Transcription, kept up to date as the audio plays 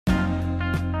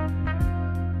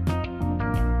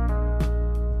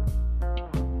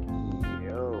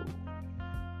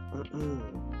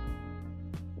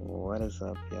What is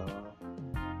up, y'all?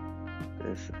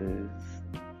 This is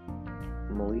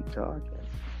Malik talking.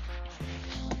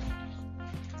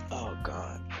 Oh,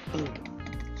 God.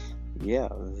 Yeah,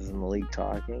 this is Malik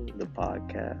talking, the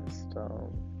podcast.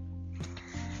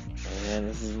 And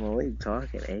this is Malik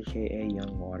talking, aka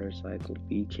Young Water Cycle,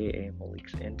 aka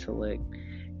Malik's Intellect,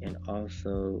 and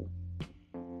also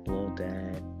Lil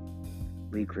Dad,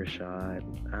 Leek Rashad.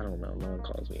 I don't know, no one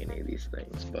calls me any of these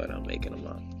things, but I'm making them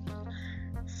up.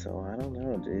 So I don't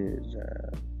know, dude.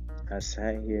 I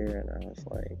sat here and I was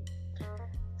like,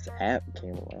 this app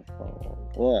came on my phone.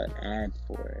 Well, an ad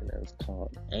for it, and it was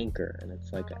called Anchor, and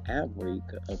it's like an app where you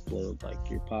could upload like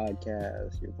your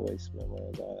podcast, your voice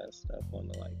memos, all that stuff on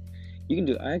the you can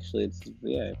do. Actually, it's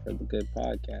for the good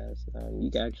podcast.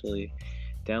 You can actually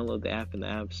download the app in the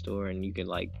App Store, and you can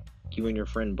you and your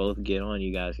friend both get on.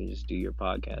 You guys can just do your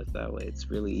podcast that way. It's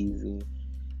really easy.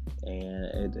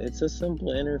 And it's a simple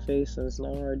interface, and it's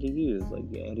not hard to use.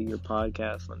 You edit your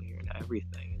podcast on here and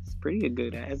everything. It's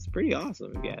it's pretty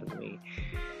awesome if you ask me.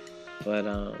 But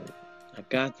I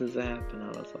got this app and I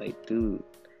was like, dude,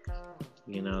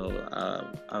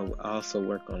 I also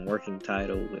work on Working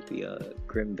Title with the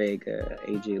Grim Vega,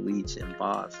 AJ Leach, and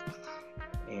Boss.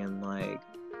 And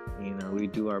we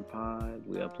do our pod,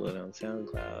 we upload it on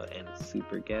SoundCloud, and it's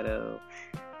super ghetto.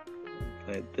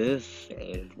 But this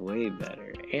is way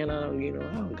better. And I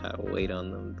don't gotta wait on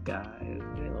them guys.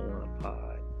 They don't want to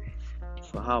pod.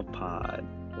 So I'll pod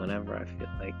whenever I feel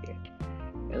like it.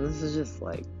 And this is just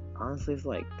honestly, it's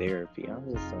like therapy.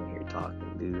 I'm just on here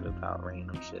talking, dude, about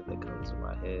random shit that comes to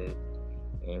my head.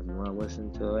 And if you want to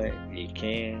listen to it, you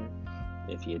can.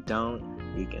 If you don't,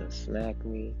 you can smack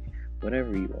me.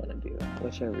 Whatever you want to do.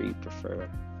 Whichever you prefer.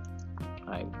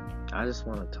 I just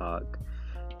want to talk.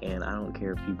 And I don't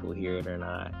care if people hear it or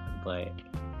not, but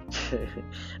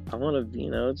I want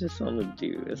to, just something to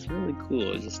do. It's really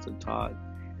cool just to talk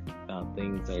about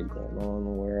things that are going on in the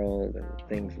world and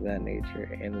things of that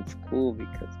nature. And it's cool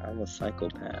because I'm a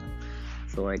psychopath.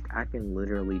 So, I can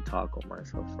literally talk on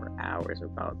myself for hours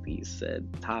about these said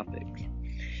topics.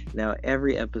 Now,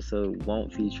 every episode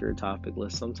won't feature a topic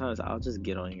list. Sometimes I'll just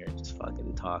get on here and just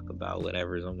fucking talk about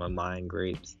whatever's on my mind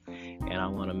grapes. And I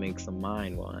want to make some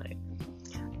mind wine.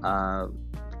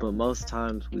 But most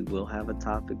times we will have a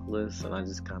topic list, and I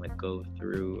just kind of go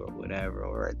through or whatever,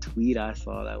 or a tweet I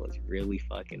saw that was really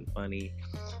fucking funny,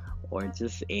 or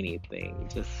just anything,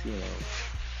 just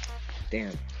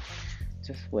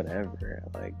just whatever.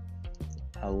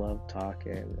 I love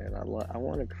talking, and I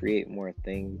want to create more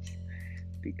things,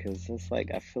 because it's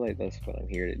I feel like that's what I'm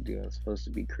here to do. I'm supposed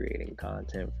to be creating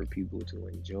content for people to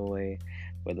enjoy,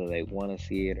 whether they want to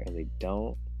see it or they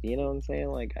don't. You know what I'm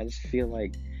saying? I just feel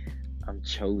like I'm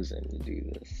chosen to do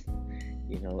this.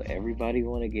 Everybody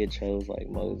want to get chose like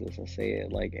Moses. I say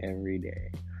it every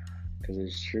day. Because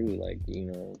it's true.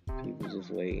 People just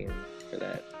waiting for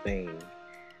that thing.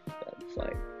 That's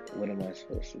what am I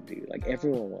supposed to do?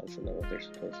 Everyone wants to know what they're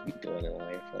supposed to be doing in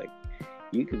life.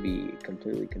 You could be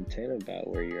completely content about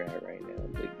where you're at right now.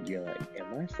 But you're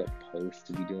am I supposed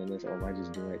to be doing this? Or am I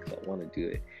just doing it because I want to do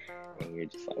it? And you're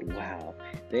just wow.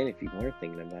 Then if you weren't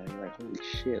thinking about it, you're holy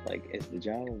shit, is the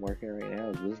job I'm working right now,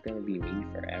 is this going to be me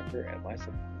forever? Am I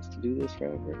supposed to do this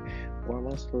forever? Or am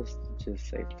I supposed to just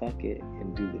say fuck it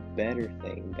and do the better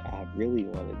thing that I really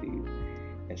want to do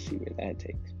and see where that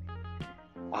takes me?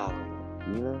 I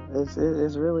don't know.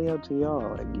 It's really up to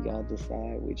y'all. You gotta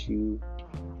decide what you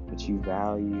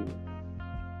value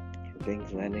and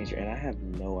things of that nature. And I have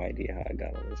no idea how I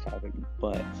got on this topic,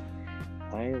 but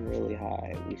I am really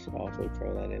high. We should also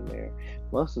throw that in there.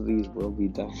 Most of these will be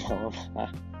done while I'm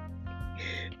high.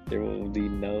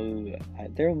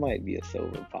 There might be a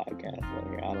sober podcast on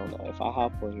here. I don't know. If I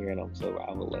hop on here and I'm sober,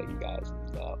 I will let you guys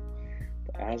know.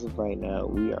 But as of right now,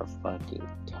 we are fucking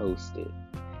toasted.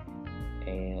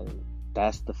 And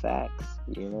that's the facts.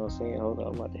 You know what I'm saying? Hold on,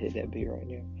 I'm about to hit that beat right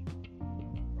now.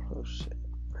 Oh shit.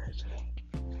 Where is it?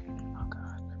 Oh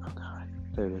god.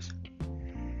 There it is.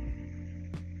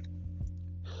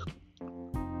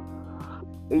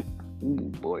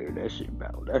 Ooh, boy, that shit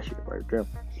bound. That shit right there.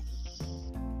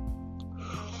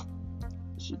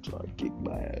 She try to kick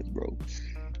my ass, bro.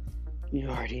 You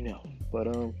already know. But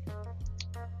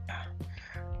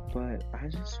I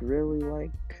just really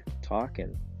like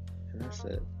talking. And that's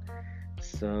it.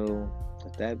 So,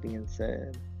 with that being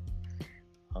said,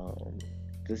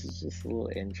 this is just a little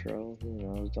intro.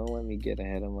 Don't let me get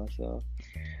ahead of myself.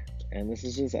 And this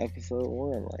is just episode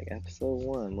 1. Episode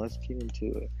 1. Let's get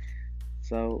into it.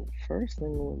 So, first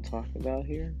thing we're going to talk about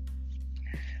here,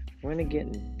 we're going to get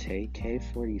into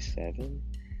K-47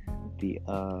 the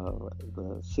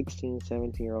 16,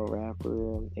 17-year-old rapper,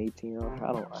 18-year-old,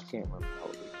 I can't remember how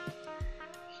old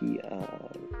he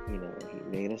he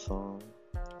made a song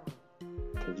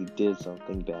because he did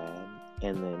something bad,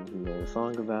 and then he made a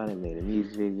song about it, made a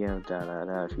music video,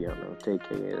 da-da-da. If you don't know what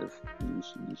TK is,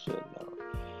 you should know.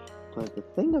 But the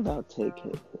thing about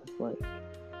TK is, like,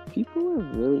 people are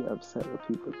really upset with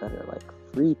people that are like,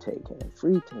 free TK,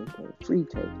 free TK, free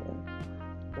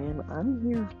TK. And I'm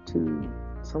here to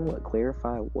somewhat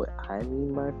clarify what I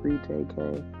mean by free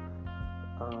TK.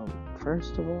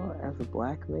 First of all, as a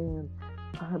black man,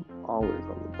 I'm always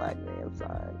on the black man's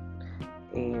side.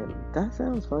 And that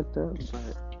sounds fucked up,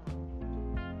 but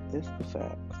it's the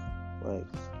facts. Like,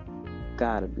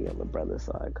 gotta be on the brother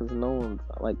side, because no one's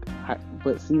like,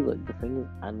 but see, look, the thing is,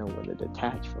 I know when to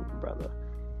detach from the brother,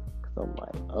 because I'm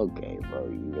like, okay, bro,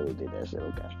 you really did that shit,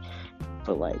 okay.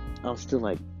 But like, I'm still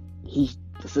like,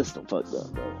 the system fucked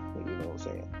up, bro, you know what I'm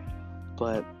saying?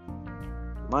 But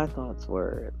my thoughts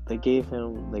were, they gave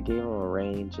him a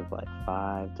range of like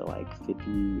 5 to like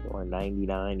 50 or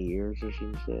 99 years or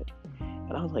some shit.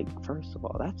 And I was like, first of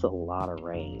all, that's a lot of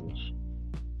range.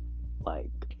 Like,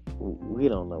 we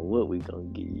don't know what we gonna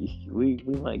give you. We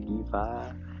might give you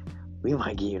 5. We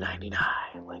might give you 99.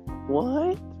 Like,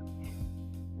 what?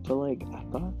 But like, I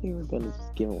thought they were gonna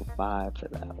just give him 5 for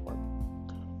that one,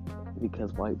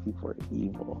 because white people are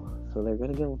evil. So they're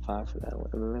gonna give him 5 for that one,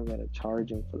 and then they're gonna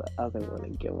charge him for the other one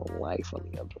and give him life on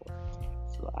the other one.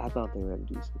 So I thought they were gonna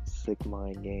do some sick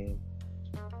mind game.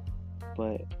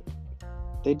 But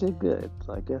they did good.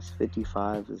 So I guess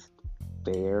 55 is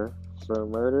fair for a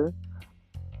murder,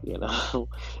 you know.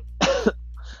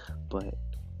 But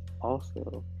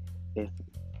also, if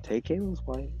TK was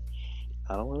white,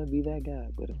 I don't want to be that guy,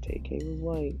 but if TK was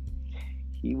white,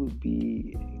 he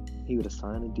would have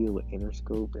signed a deal with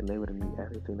Interscope, and they would have knew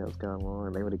everything that was going on,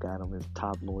 and they would have got him his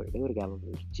top lawyer. They would have got him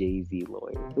his Jay-Z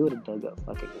lawyer. They would have dug up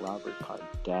fucking Robert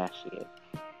Kardashian,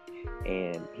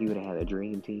 and he would have had a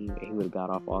dream team, and he would have got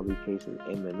off all these cases,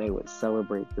 and then they would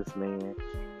celebrate this man,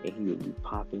 and he would be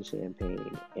popping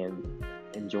champagne and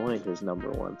enjoying his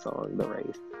 #1 song, The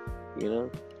Race. You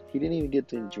know? He didn't even get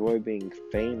to enjoy being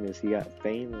famous. He got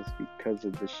famous because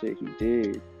of the shit he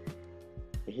did.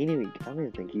 I don't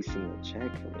even think he's seen a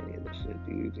check from any of this shit,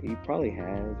 dude. He probably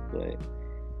has, but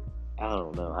I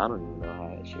don't know. I don't even know how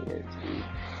that shit works, dude.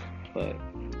 But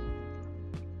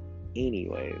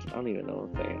anyways, I don't even know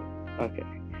what I'm saying. Okay,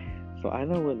 so I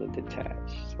know when to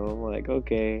detach. So I'm like,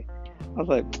 okay. I was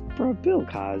like, bro, Bill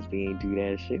Cosby ain't do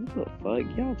that shit. What the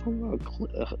fuck? Y'all talking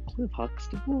about Cliff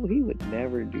Huxtable? He would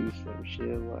never do some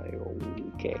shit like, oh,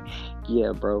 okay.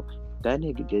 Yeah, bro. That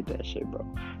nigga did that shit, bro.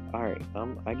 Alright,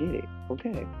 I get it. Okay,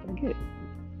 I get it.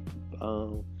 You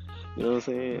know what I'm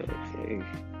saying? Okay.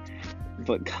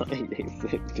 But Kanye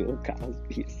said Bill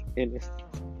Cosby's innocent.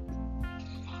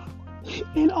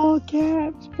 In all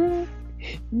caps, bro.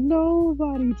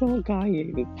 Nobody told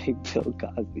Kanye to say Bill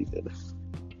Cosby's innocent.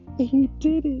 He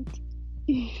did it.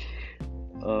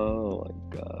 Oh my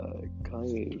god.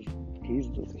 Kanye,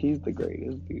 he's the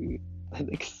greatest, dude. I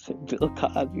think Bill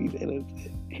Cosby's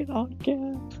innocent in all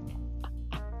caps.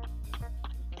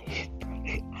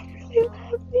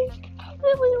 I'm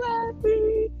really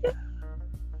laughing.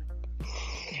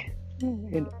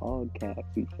 In all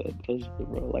caps, he said that shit,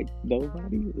 bro. Like,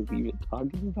 nobody was even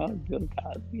talking about Bill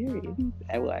Cosby or anything.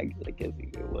 Well, I guess he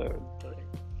was,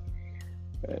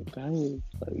 but Kanye's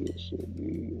funny as shit,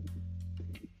 dude.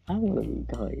 I want to meet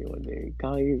Kanye one day.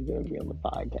 Kanye's gonna be on the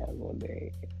podcast one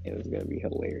day, and it's gonna be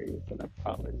hilarious. And I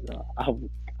promise y'all, I'm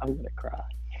gonna cry.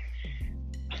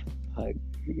 Like,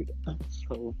 dude, I'm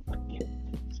so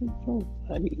fucking. It's just so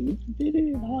funny. He did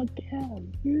it in all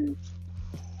caps, dude.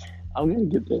 I'm gonna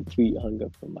get that tweet hung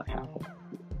up from my house.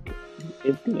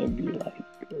 It's gonna be like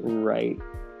right,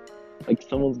 like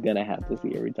someone's gonna have to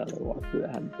see every time they walk through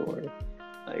that door.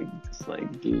 Like, just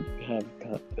like, dude, have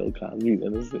Bill Cosby's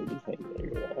innocent, just hang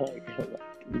there. Like,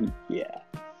 yeah.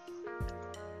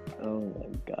 Oh my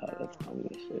god, that's funny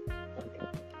as shit. Okay.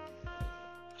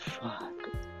 Fuck.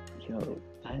 Yo,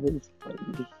 that is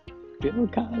funny. Bill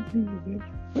Cosby is in.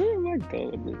 Where am I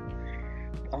going with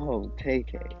this? Oh,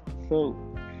 TK. So,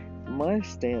 my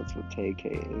stance with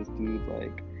TK is, dude,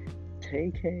 like,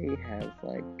 TK has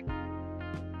like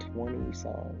 20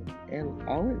 songs. And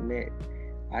I'll admit,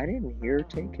 I didn't hear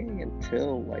TK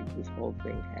until like this whole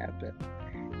thing happened,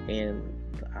 and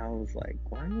I was like,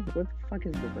 what the fuck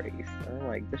is The Race? And I'm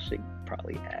like, this shit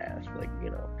probably ass, like, you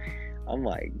know, I'm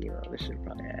like, you know, this shit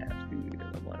probably ass, dude, and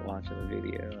I'm like watching the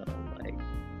video, and I'm like,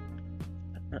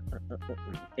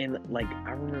 and like,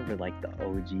 I remember like the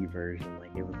OG version,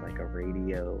 like it was like a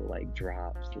radio, like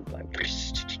drops, it was like,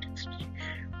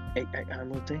 I'm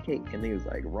gonna take it, and he was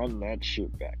like, run that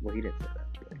shit back. Well, he didn't say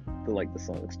that, but like the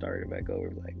song started back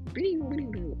over, like,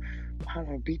 how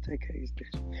do I beat that case,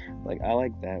 bitch? Like, I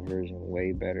like that version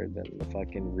way better than the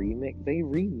fucking remix. They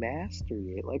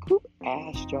remastered it. Like, who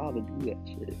asked y'all to do that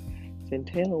shit?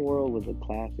 Santana World was a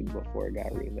classic before it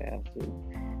got remastered.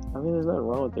 I mean, there's nothing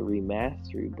wrong with the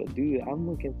remastering, but dude, I'm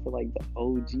looking for like the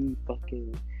OG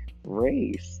fucking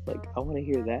race. Like, I want to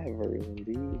hear that version,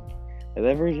 dude. Like,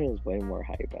 that version was way more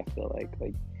hype. I feel like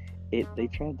they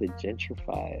tried to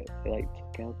gentrify it. They like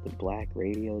took out the black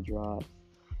radio drops.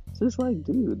 So it's like,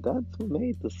 dude, that's what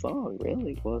made the song,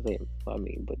 really. Well, I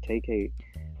mean, but TK,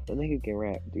 the nigga can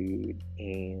rap, dude,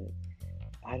 and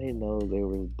I didn't know there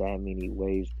was that many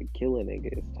ways to kill a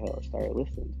nigga until I started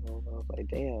listening to him. I was like,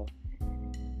 damn.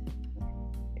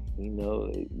 You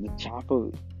know, the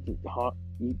chopper, you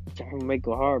trying to make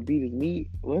a hard beat his meat.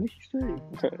 What did he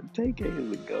say? TK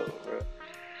is a go, bro.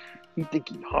 You think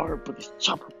he hard, but his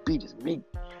chopper beat his meat.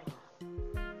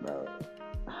 Bro,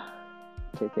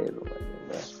 TK is a legend,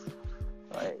 bro.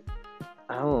 Like,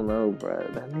 I don't know, bro.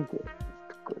 That nigga,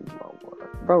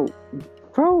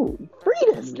 bro, free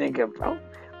this nigga, bro.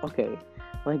 Okay,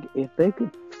 like, if they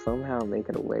could somehow make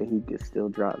it a way he could still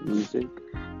drop music,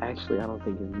 actually, I don't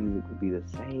think his music would be the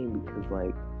same, because,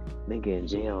 like, nigga in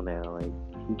jail now, like,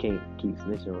 he can't keep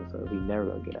snitching on himself. He's never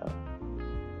gonna get out.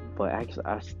 But actually,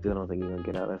 I still don't think he's gonna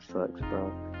get out. That sucks,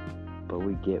 bro. But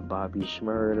we get Bobby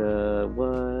Shmurda.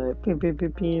 What? Pew, pew, pew,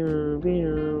 pew,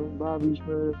 pew. Bobby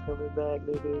Shmurda's coming back,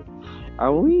 nigga.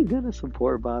 Are we gonna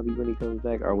support Bobby when he comes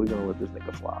back? Or are we gonna let this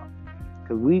nigga flop?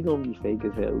 Because we gonna be fake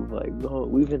as hell. Like, no,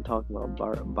 we've been talking about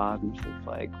Bobby since,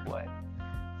 like, what?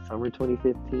 Summer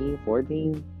 2015,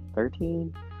 14,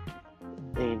 13?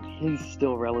 And he's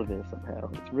still relevant somehow.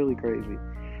 It's really crazy.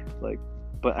 Like,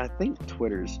 but I think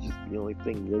Twitter's just the only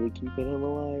thing really keeping him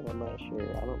alive. I'm not sure.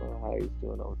 I don't know how he's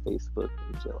doing on Facebook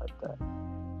and shit like that.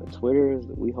 But Twitter's,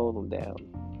 we hold him down.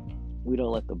 We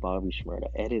don't let the Bobby Shmurda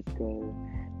edits go.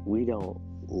 We don't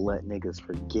let niggas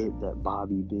forget that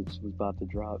Bobby bitch was about to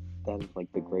drop. That is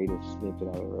like the greatest snippet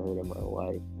I've ever heard in my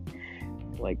life.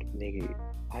 Like, nigga,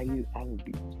 I would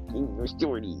be in your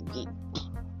story.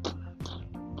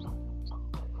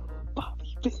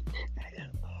 Bobby bitch.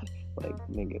 Like,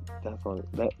 nigga, that's on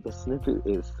that. The snippet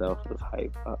itself was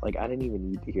hype. Like, I didn't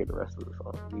even need to hear the rest of the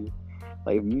song.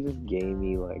 Like, if you just gave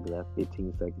me like that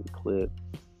 15-second clip,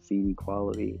 CD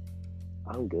quality,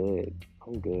 I'm good.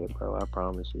 I'm good, bro. I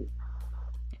promise you.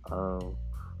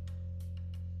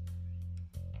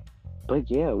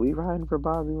 But yeah, we riding for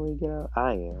Bobby when we get out.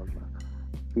 I am.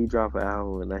 If we drop an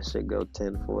album and that shit go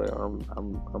 10-4,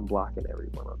 I'm blocking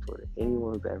everyone on Twitter.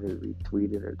 Anyone who's ever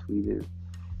retweeted or tweeted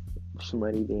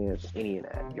Shmoney Dance, any of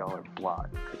that, y'all are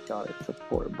blocked. Cause y'all didn't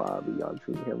support Bobby. Y'all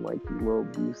treat him like he Lil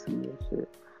Boosie and shit.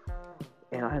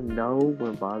 And I know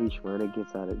when Bobby Shmurda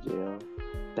gets out of jail,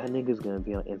 that nigga's gonna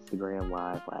be on Instagram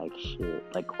Live like shit,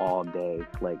 like all day.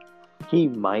 Like, he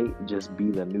might just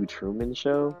be the new Truman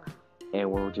Show,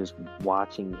 and we're just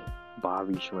watching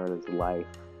Bobby Shmurda's life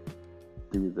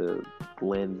through the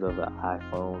lens of an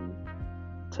iPhone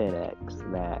 10X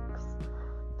Max,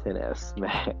 10S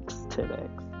Max, 10X.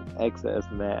 XS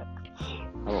Max.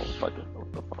 I don't fucking know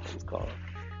what the phone is called.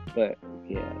 But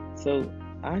yeah, so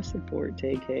I support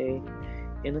TK.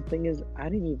 And the thing is, I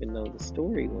didn't even know the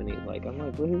story when he, like, I'm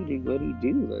like, what did he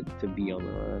do to be on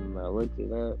the run? And I looked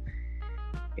it up,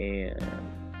 and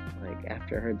like,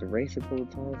 after I heard the race a couple of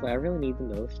times, like, I really need to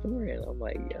know the story. And I'm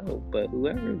like, yo, but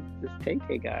whoever this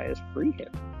TK guy is, free him.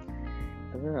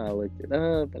 And then I looked it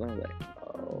up, and I was like,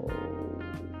 oh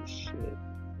shit.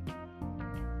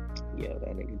 Yeah,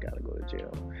 that nigga gotta go to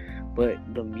jail. But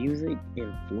the music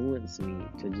influenced me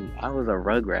to just, I was a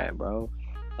Rugrat, bro.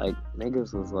 Like,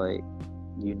 niggas was like,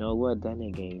 you know what, that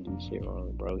nigga ain't do shit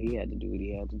wrong, bro. He had to do what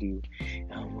he had to do.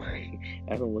 And I'm like,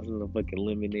 I don't listen to fucking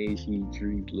Lemonade. She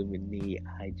drinks lemonade.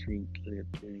 I drink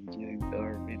lemonade. Just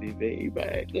harmony, baby.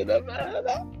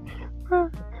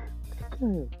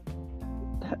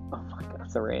 Oh my god,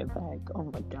 Saran back. Oh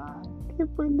my god. If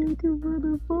a nigga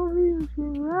running for me, it's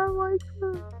around like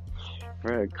that.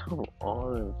 Bro, come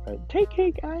on, bro.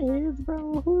 TK got his,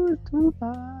 bro. Who is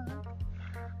Tupac?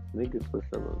 Niggas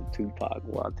listen to Tupac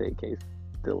while TK's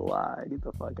still alive. Get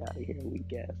the fuck out of here,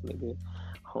 weak ass nigga.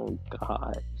 Oh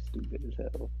god, stupid as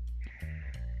hell.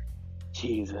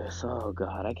 Jesus, oh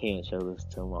god, I can't show this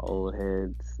to my old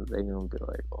heads. They gonna be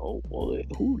like, oh, what?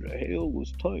 Who the hell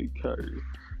was TK?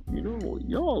 You know,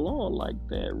 y'all all like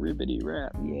that ribbity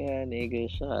rap. Yeah, nigga,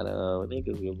 shut up.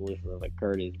 Niggas been listening to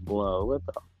Curtis Blow. What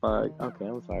the fuck? Okay,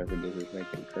 I'm sorry for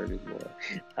disrespecting Curtis Blow.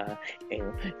 I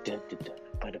am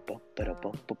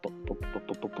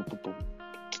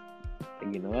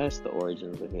you know, that's the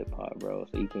origins of hip hop, bro.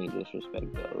 So you can't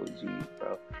disrespect the OGs,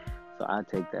 bro. So I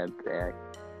take that back.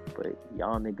 But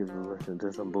y'all niggas is listening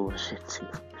to some bullshit too.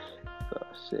 So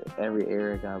shit, every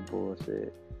era got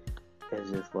bullshit.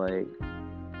 It's just like,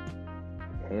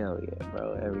 hell yeah,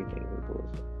 bro. Everything is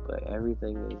bullshit. But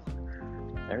everything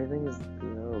is, you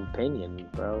know, opinion,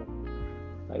 bro.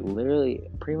 Like literally,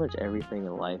 pretty much everything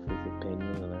in life is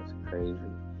opinion, and that's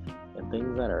crazy. And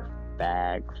things that are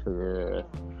facts, they're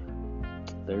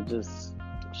just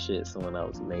shit someone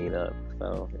else made up.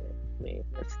 So, I mean,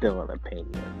 it's still an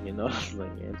opinion, you know what I'm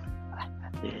saying?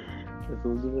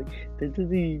 So it's like, that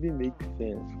doesn't even make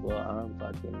sense. Well, I'm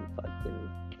fucking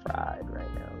fried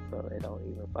right now, so it don't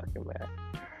even fucking matter.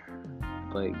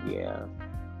 But yeah,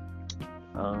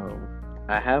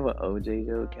 I have an OJ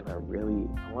joke, and I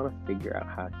want to figure out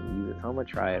how I can use it. So I'm gonna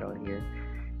try it on here,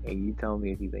 and you tell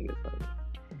me if you think it's funny.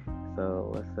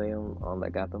 So let's say I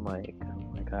got the mic.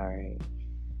 I'm like, all right,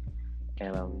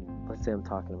 and let's say I'm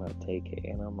talking about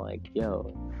TK, and I'm like,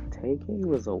 yo, TK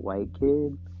was a white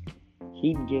kid,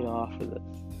 he'd get off of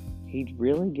this. He'd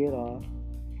really get off,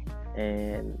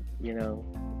 and you know,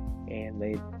 and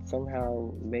they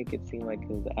somehow make it seem like it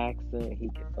was an accident. He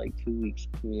gets like 2 weeks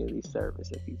community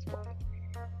service if he's white.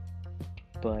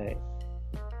 But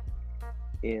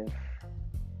if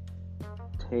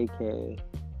TK,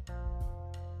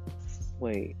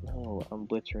 wait, no, I'm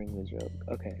butchering the joke.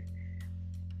 Okay,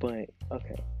 but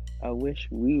okay, I wish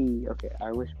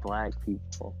black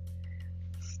people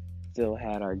still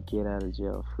had our get out of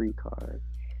jail free card.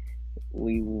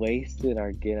 We wasted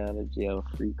our get out of jail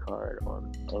free card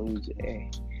on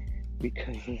OJ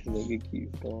because this nigga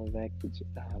keeps going back to jail.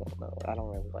 I don't know. I don't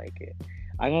really like it.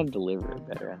 I gotta deliver it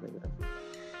better, I think.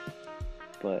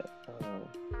 But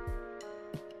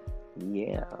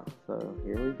yeah. So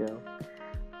here we go.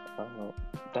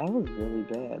 That was really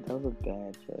bad. That was a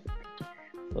bad joke.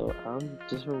 So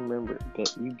just remember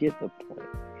that you get the point.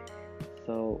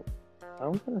 So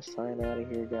I'm gonna sign out of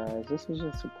here, guys. This was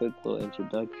just a quick little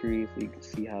introductory so you can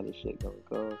see how this shit gonna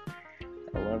go.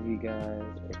 I love you guys.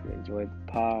 If you enjoyed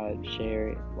the pod, share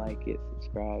it, like it,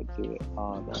 subscribe to it,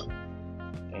 all that.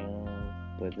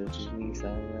 But this is me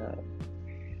signing out.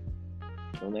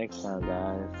 Till next time,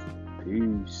 guys.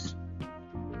 Peace.